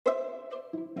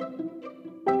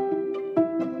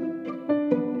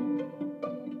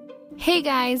Hey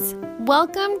guys,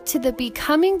 welcome to the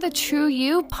Becoming the True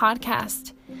You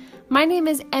podcast. My name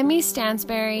is Emmy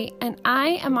Stansberry, and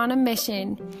I am on a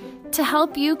mission to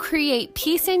help you create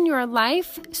peace in your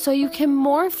life so you can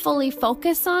more fully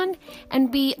focus on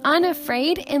and be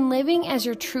unafraid in living as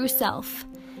your true self.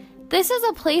 This is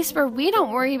a place where we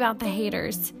don't worry about the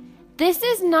haters. This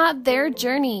is not their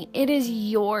journey, it is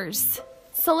yours.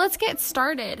 So let's get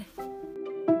started.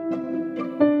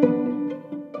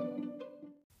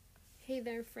 Hey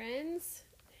there, friends.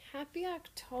 Happy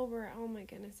October. Oh my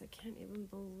goodness, I can't even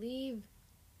believe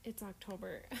it's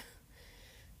October.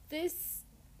 This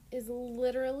is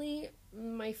literally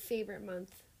my favorite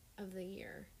month of the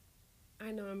year. I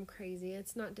know I'm crazy.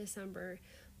 It's not December,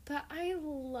 but I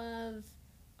love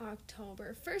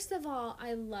October. First of all,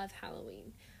 I love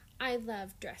Halloween. I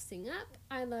love dressing up.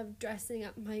 I love dressing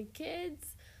up my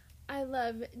kids. I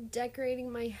love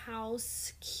decorating my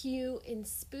house cute and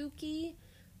spooky.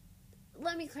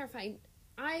 Let me clarify.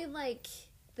 I like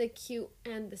the cute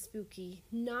and the spooky,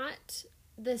 not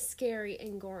the scary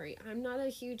and gory. I'm not a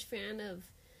huge fan of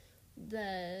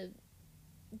the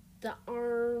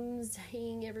arms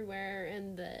hanging everywhere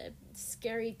and the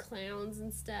scary clowns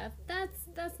and stuff. That's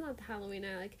not the Halloween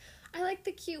I like. I like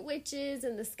the cute witches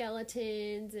and the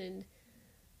skeletons and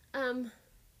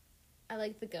I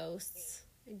like the ghosts.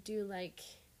 I do like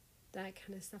that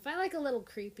kind of stuff. I like a little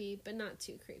creepy, but not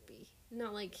too creepy.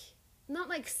 Not like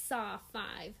Saw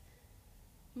 5.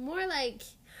 More like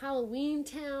Halloween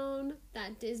Town,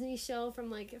 that Disney show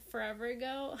from like forever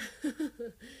ago.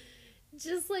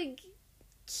 Just like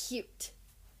cute.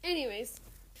 Anyways,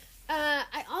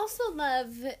 I also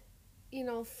love,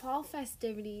 fall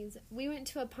festivities. We went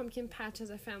to a pumpkin patch as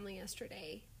a family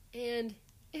yesterday, and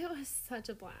it was such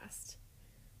a blast.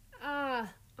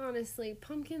 Honestly,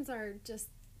 pumpkins are just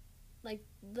like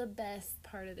the best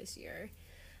part of this year.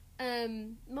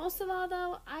 Most of all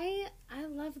though, I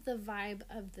love the vibe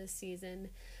of this season.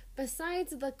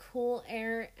 Besides the cool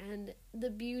air and the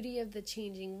beauty of the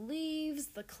changing leaves,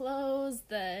 the clothes,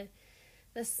 the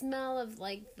smell of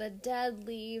like the dead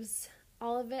leaves,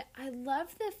 all of it, I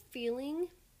love the feeling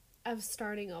of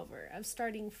starting over, of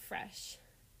starting fresh.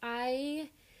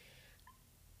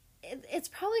 It's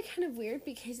probably kind of weird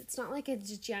because it's not like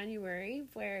it's January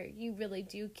where you really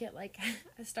do get like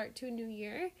a start to a new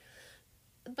year.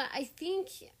 But I think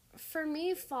for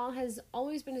me, fall has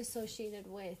always been associated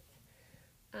with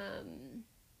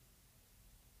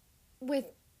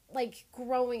like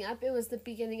growing up. It was the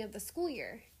beginning of the school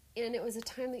year, and it was a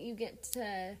time that you get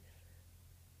to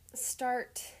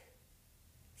start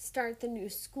the new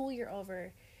school year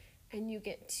over, and you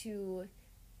get to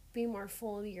be more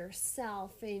full of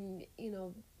yourself and,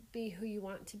 be who you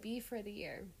want to be for the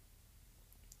year.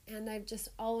 And I've just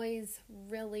always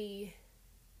really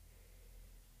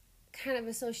kind of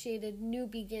associated new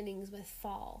beginnings with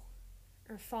fall,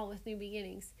 or fall with new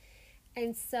beginnings.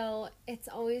 And so it's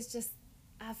always just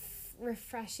a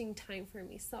refreshing time for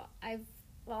me. So I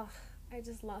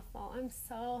just love fall. I'm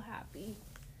so happy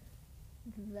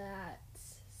that,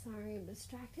 sorry, I'm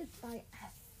distracted by,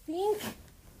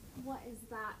 what is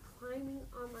that climbing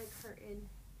on my curtain?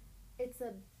 It's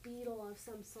a beetle of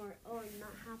some sort. Oh, I'm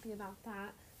not happy about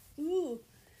that. Ooh.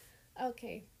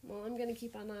 Okay, well, I'm going to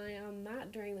keep an eye on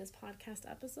that during this podcast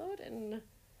episode, and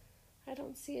I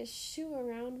don't see a shoe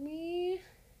around me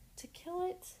to kill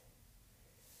it.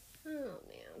 Oh,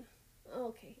 man.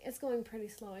 Okay, it's going pretty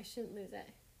slow. I shouldn't lose it.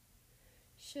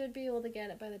 Should be able to get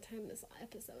it by the time this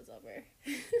episode's over.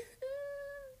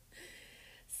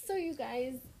 So, you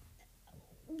guys,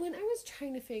 when I was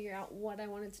trying to figure out what I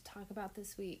wanted to talk about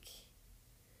this week,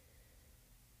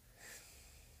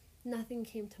 nothing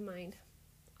came to mind.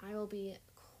 I will be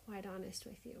quite honest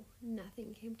with you.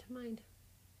 Nothing came to mind.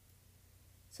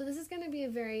 So this is going to be a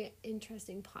very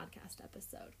interesting podcast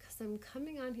episode because I'm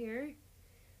coming on here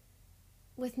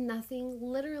with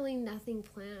literally nothing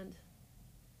planned.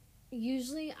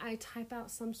 Usually I type out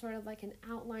some sort of like an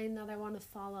outline that I want to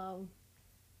follow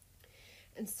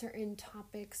and certain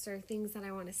topics or things that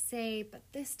I want to say, but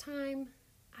this time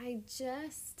I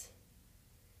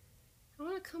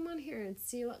want to come on here and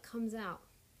see what comes out.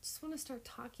 Just want to start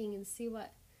talking and see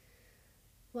what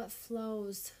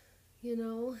flows,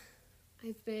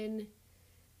 I've been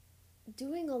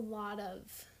doing a lot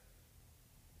of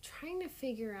trying to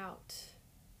figure out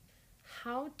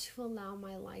how to allow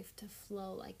my life to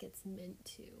flow like it's meant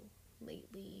to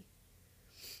lately.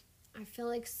 I feel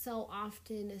like so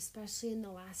often, especially in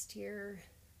the last year,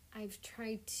 I've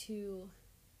tried to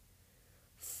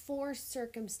force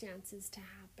circumstances to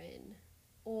happen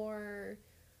or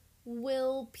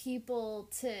will people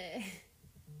to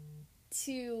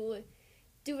do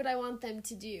what I want them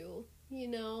to do, you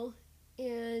know?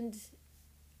 And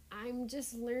I'm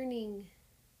just learning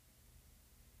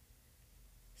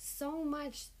so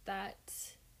much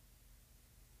that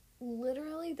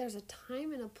literally there's a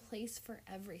time and a place for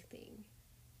everything.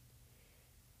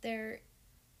 There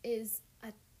is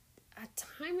a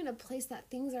time and a place that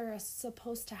things are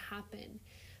supposed to happen.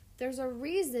 There's a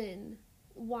reason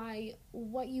why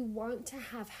what you want to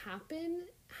have happen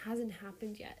hasn't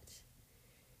happened yet.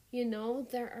 You know,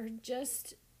 there are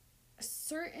just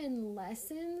certain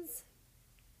lessons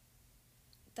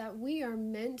that we are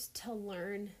meant to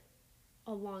learn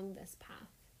along this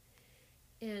path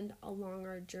and along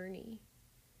our journey.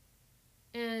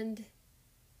 And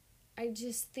I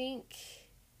just think,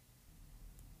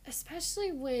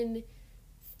 especially when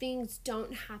things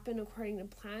don't happen according to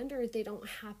plan, or they don't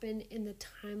happen in the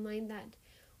timeline that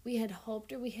we had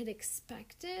hoped or we had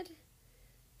expected,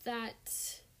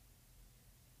 that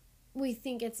we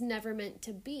think it's never meant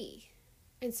to be.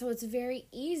 And so it's very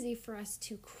easy for us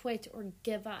to quit or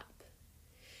give up,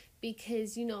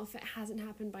 because, you know, if it hasn't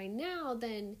happened by now,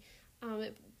 then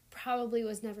it probably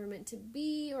was never meant to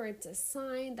be, or it's a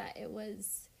sign that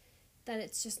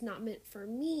it's just not meant for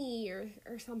me,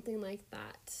 or something like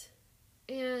that.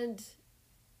 And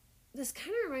this kind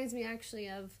of reminds me actually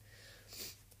of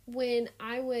when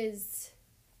I was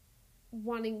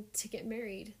wanting to get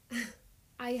married.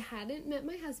 I hadn't met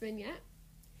my husband yet,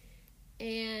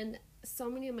 and so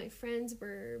many of my friends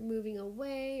were moving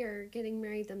away or getting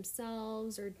married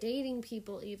themselves or dating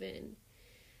people even.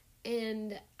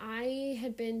 And I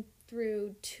had been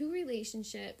through 2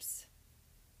 relationships,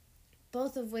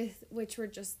 both of which were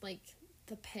just like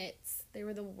the pits. They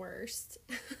were the worst.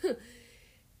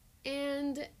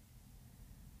 And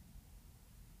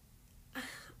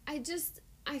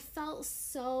I felt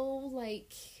so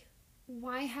like,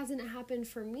 why hasn't it happened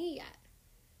for me yet?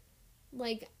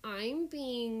 Like, I'm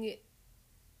being,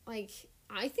 like,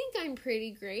 I think I'm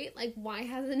pretty great. Like, why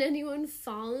hasn't anyone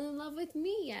fallen in love with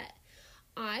me yet?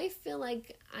 I feel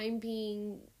like I'm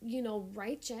being, you know,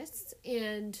 righteous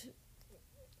and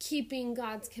keeping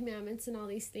God's commandments and all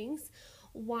these things.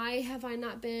 Why have I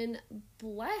not been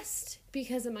blessed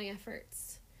because of my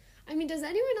efforts? I mean, does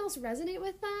anyone else resonate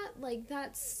with that? Like,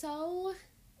 that's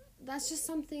just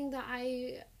something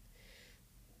that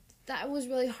was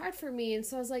really hard for me. And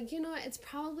so I was like, you know what? It's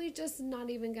probably just not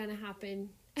even going to happen.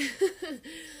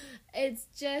 It's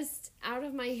just out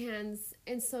of my hands.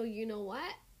 And so, you know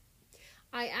what?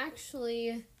 I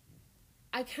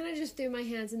kind of just threw my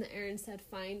hands in the air and said,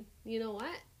 fine, you know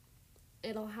what?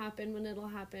 It'll happen when it'll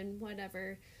happen,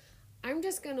 whatever. I'm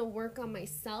just going to work on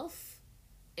myself,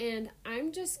 and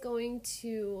I'm just going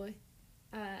to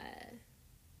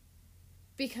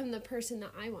become the person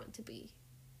that I want to be.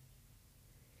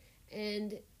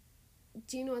 And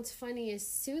do you know what's funny is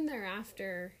soon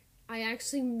thereafter, I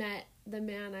actually met the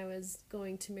man I was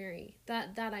going to marry,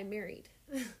 that I married.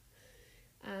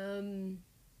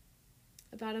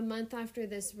 About a month after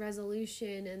this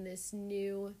resolution and this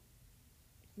new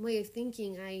way of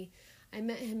thinking, I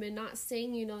met him. And not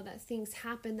saying, you know, that things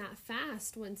happen that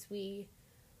fast once we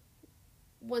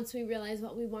realize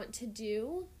what we want to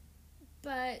do,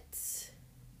 but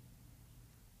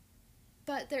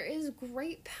there is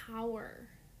great power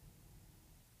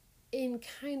in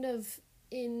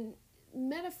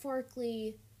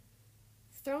metaphorically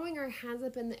throwing our hands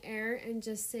up in the air and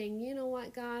just saying, you know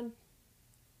what, God,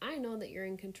 I know that you're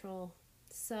in control,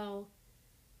 so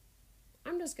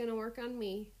I'm just going to work on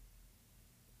me.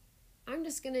 I'm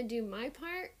just going to do my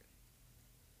part,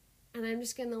 and I'm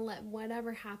just going to let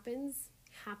whatever happens,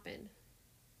 happen.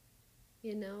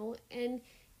 You know? And,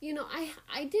 you know,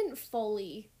 I didn't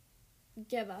fully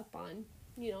give up on,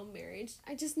 you know, marriage.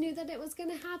 I just knew that it was going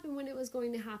to happen when it was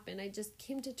going to happen. I just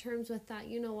came to terms with that,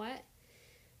 you know what?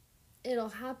 It'll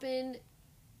happen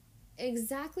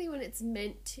exactly when it's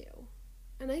meant to.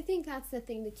 And I think that's the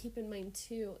thing to keep in mind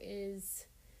too, is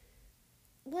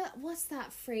what's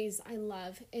that phrase I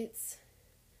love? It's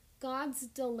God's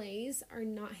delays are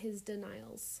not his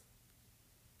denials.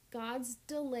 God's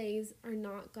delays are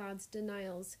not God's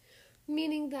denials.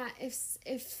 Meaning that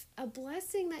if a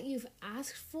blessing that you've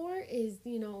asked for is,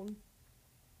 you know,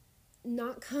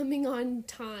 not coming on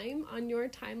time, on your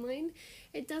timeline,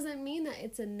 it doesn't mean that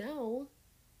it's a no.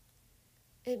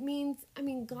 It means,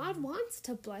 God wants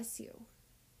to bless you.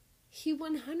 He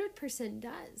 100%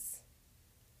 does.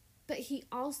 But he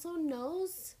also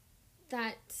knows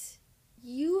that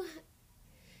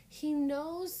he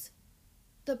knows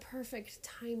the perfect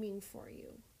timing for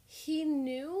you. He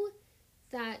knew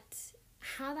that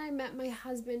had I met my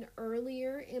husband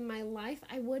earlier in my life,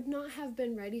 I would not have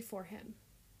been ready for him.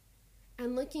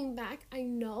 And looking back, I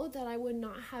know that I would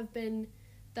not have been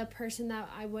the person that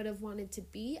I would have wanted to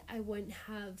be. I wouldn't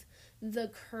have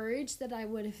the courage that I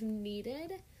would have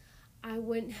needed. I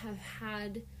wouldn't have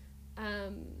had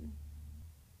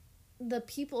the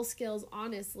people skills,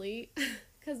 honestly,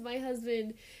 because my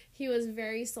husband, he was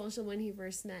very social when he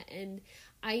first met, and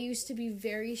I used to be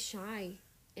very shy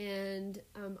and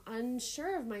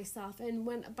unsure of myself. And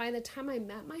by the time I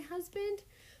met my husband,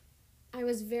 I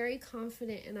was very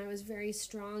confident and I was very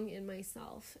strong in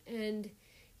myself. And,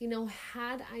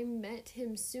 had I met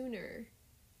him sooner,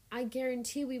 I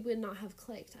guarantee we would not have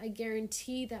clicked. I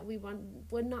guarantee that we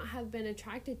would not have been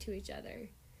attracted to each other,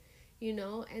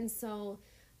 And so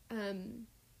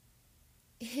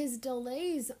his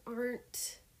delays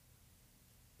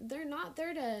they're not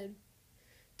there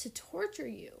to torture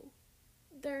you.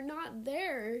 They're not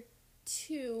there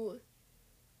to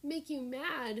make you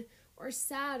mad or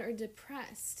sad or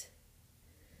depressed.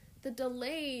 The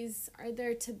delays are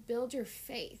there to build your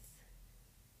faith.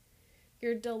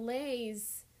 Your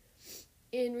delays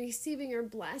in receiving your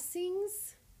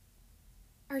blessings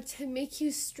are to make you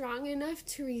strong enough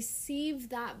to receive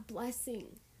that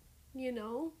blessing,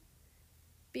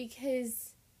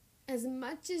 Because as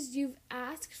much as you've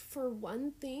asked for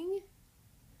one thing,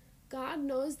 God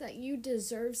knows that you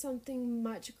deserve something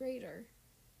much greater.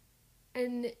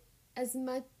 And as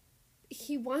much,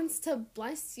 He wants to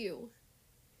bless you.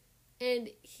 And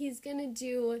He's going to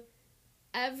do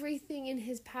everything in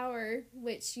His power,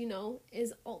 which,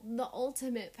 is the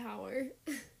ultimate power,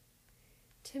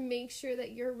 to make sure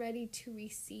that you're ready to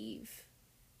receive.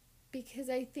 Because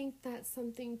I think that's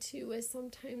something too, is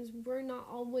sometimes we're not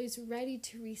always ready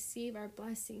to receive our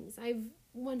blessings. I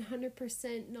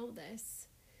 100% know this.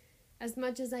 As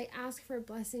much as I ask for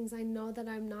blessings, I know that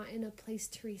I'm not in a place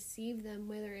to receive them,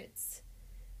 whether it's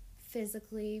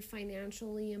physically,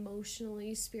 financially,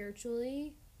 emotionally,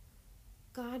 spiritually.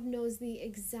 God knows the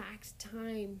exact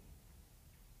time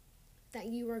that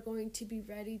you are going to be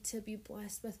ready to be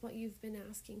blessed with what you've been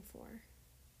asking for.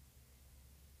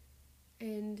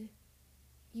 And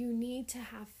you need to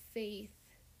have faith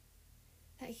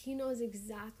that He knows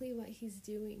exactly what He's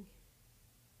doing.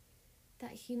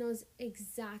 That He knows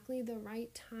exactly the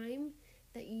right time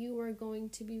that you are going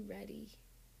to be ready.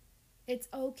 It's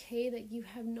okay that you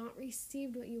have not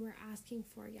received what you were asking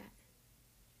for yet.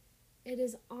 It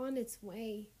is on its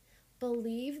way.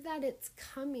 Believe that it's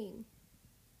coming.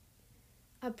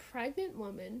 A pregnant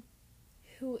woman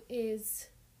who is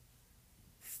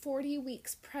 40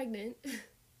 weeks pregnant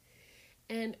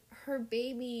and her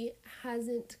baby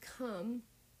hasn't come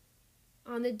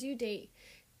on the due date,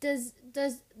 does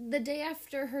the day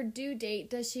after her due date,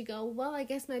 does she go, well, I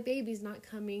guess my baby's not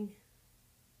coming?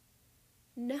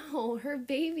 No, her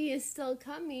baby is still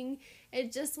coming.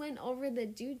 It just went over the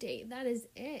due date. That is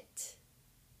it.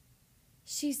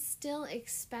 She's still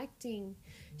expecting.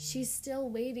 She's still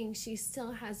waiting. She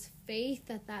still has faith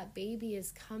that that baby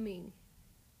is coming.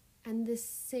 And the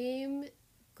same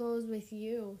goes with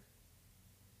you.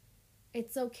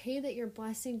 It's okay that your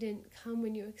blessing didn't come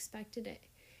when you expected it.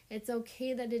 It's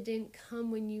okay that it didn't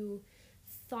come when you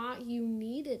thought you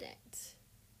needed it.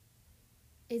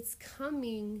 It's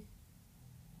coming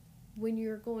when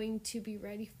you're going to be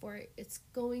ready for it. It's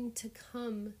going to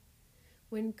come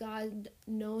when God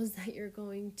knows that you're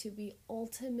going to be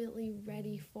ultimately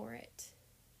ready for it.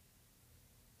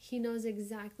 He knows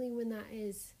exactly when that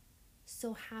is.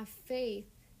 So have faith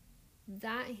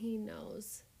that He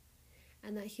knows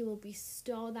and that He will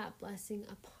bestow that blessing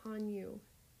upon you.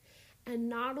 And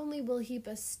not only will He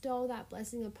bestow that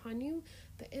blessing upon you,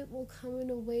 but it will come in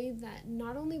a way that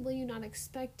not only will you not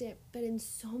expect it, but in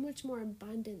so much more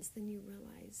abundance than you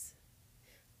realize.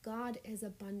 God is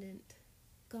abundant.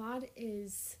 God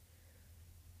is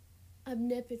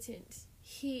omnipotent.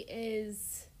 He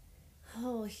is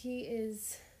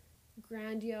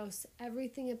grandiose.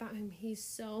 Everything about Him, He's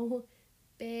so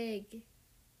big.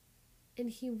 And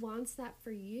He wants that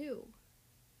for you.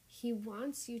 He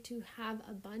wants you to have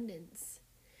abundance.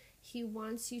 He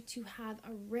wants you to have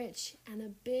a rich and a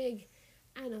big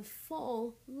and a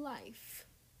full life.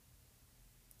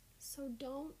 So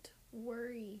don't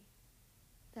worry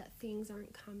that things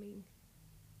aren't coming.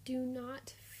 Do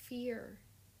not fear.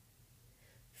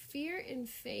 Fear and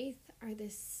faith are the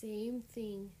same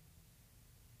thing.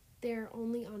 They're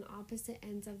only on opposite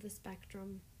ends of the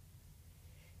spectrum.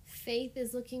 Faith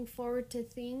is looking forward to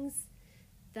things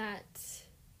that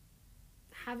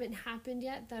haven't happened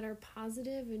yet, that are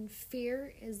positive, and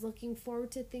fear is looking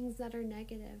forward to things that are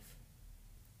negative.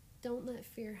 Don't let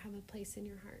fear have a place in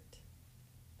your heart.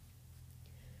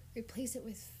 Replace it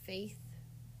with faith.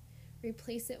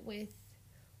 Replace it with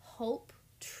hope,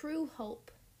 true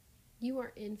hope. You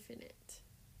are infinite.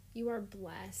 You are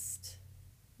blessed.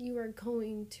 You are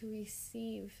going to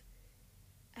receive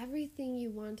everything you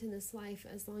want in this life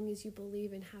as long as you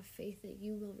believe and have faith that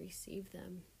you will receive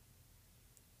them.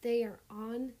 They are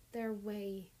on their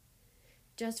way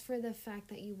just for the fact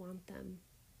that you want them.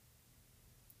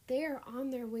 They are on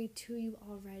their way to you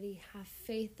already. Have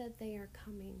faith that they are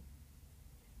coming.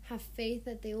 Have faith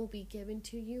that they will be given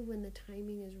to you when the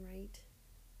timing is right.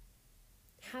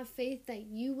 Have faith that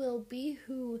you will be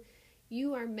who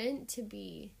you are meant to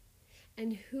be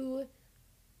and who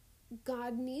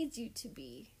God needs you to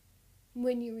be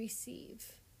when you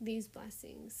receive these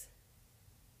blessings.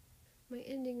 My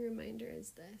ending reminder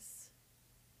is this.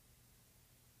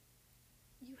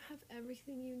 You have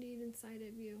everything you need inside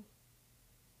of you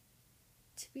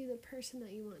to be the person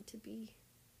that you want to be.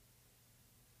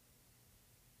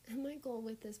 And my goal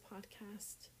with this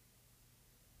podcast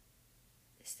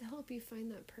is to help you find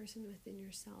that person within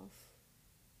yourself.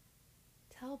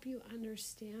 To help you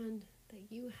understand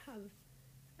that you have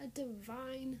a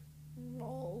divine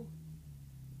role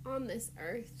on this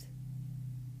earth.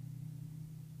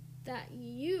 That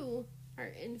you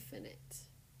are infinite.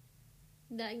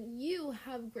 That you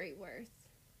have great worth.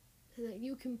 And that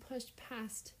you can push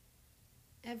past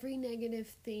every negative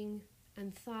thing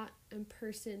and thought and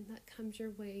person that comes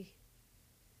your way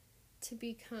to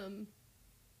become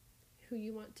who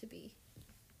you want to be.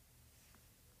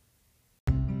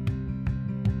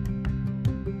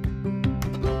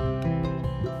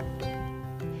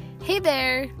 Hey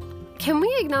there! Can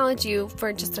we acknowledge you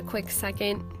for just a quick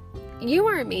second? You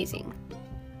are amazing.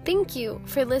 Thank you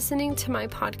for listening to my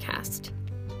podcast.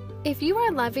 If you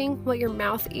are loving what your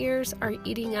mouth ears are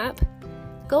eating up,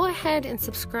 go ahead and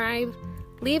subscribe,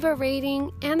 leave a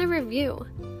rating and a review.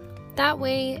 That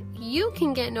way you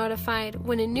can get notified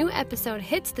when a new episode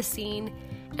hits the scene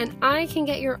and I can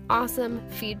get your awesome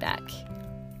feedback.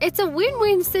 It's a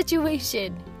win-win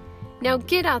situation. Now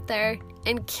get out there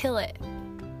and kill it.